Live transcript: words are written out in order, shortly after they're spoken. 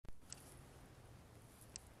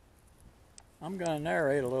I'm going to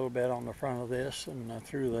narrate a little bit on the front of this and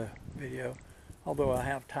through the video, although I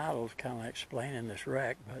have titles kind of explaining this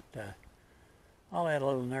wreck, but I'll add a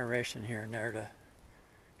little narration here and there to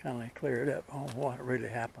kind of clear it up on what really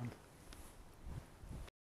happened.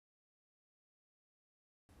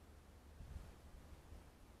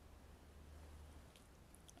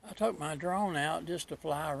 I took my drone out just to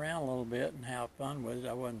fly around a little bit and have fun with it.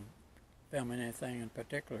 I wasn't filming anything in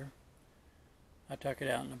particular. I took it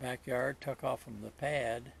out in the backyard, took off from the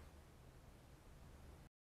pad.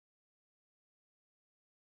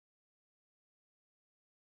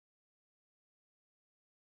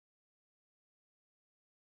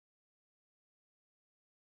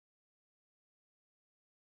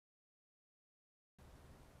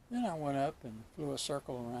 Then I went up and flew a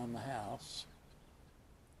circle around the house.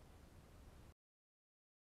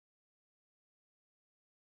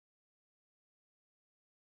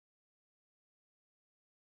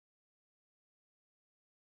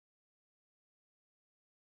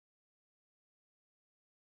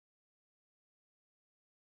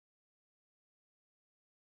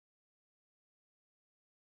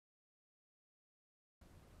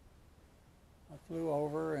 I flew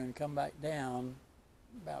over and come back down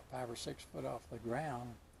about 5 or 6 foot off the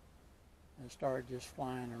ground and started just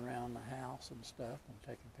flying around the house and stuff and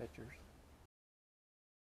taking pictures.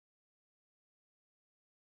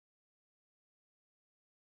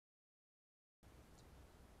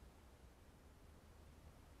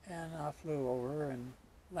 And I flew over and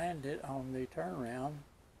landed on the turnaround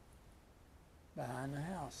behind the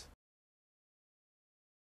house.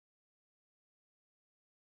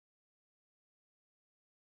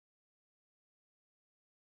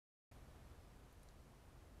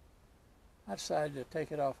 I decided to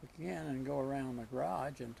take it off again and go around the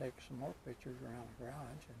garage and take some more pictures around the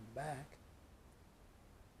garage and back.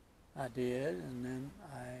 I did, and then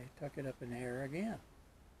I took it up in the air again.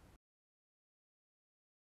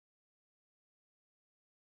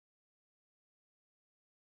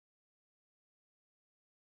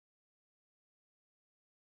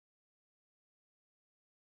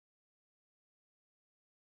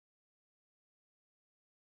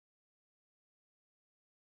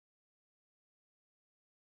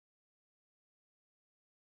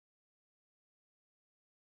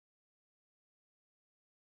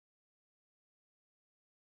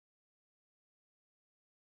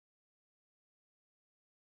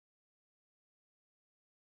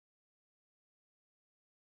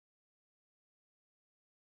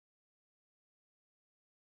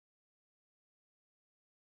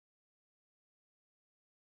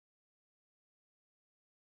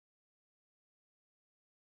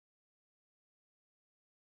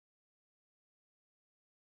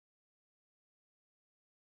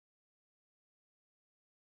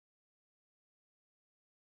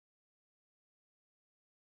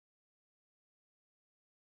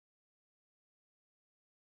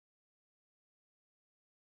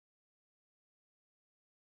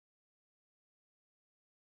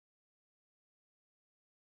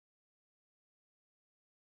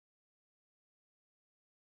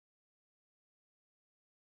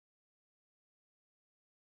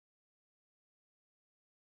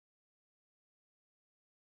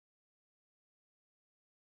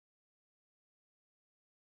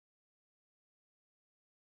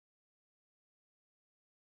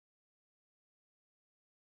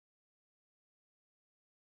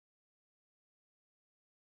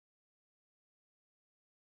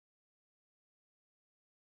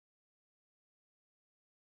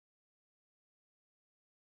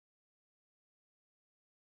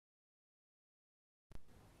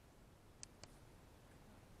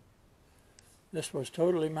 This was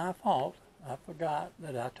totally my fault. I forgot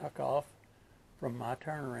that I took off from my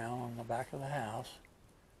turnaround on the back of the house,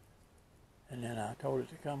 and then I told it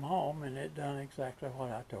to come home, and it done exactly what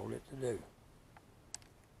I told it to do.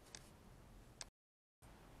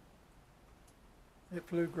 It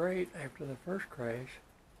flew great after the first crash,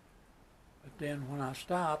 but then when I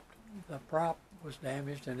stopped, the prop was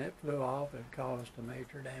damaged and it flew off and caused a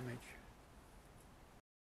major damage.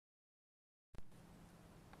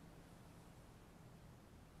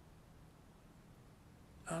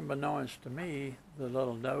 Unbeknownst to me, the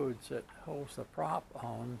little nodes that holds the prop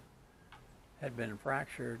on had been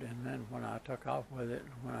fractured, and then when I took off with it,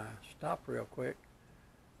 when I stopped real quick,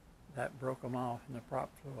 that broke them off and the prop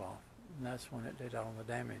flew off, and that's when it did all the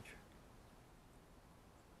damage.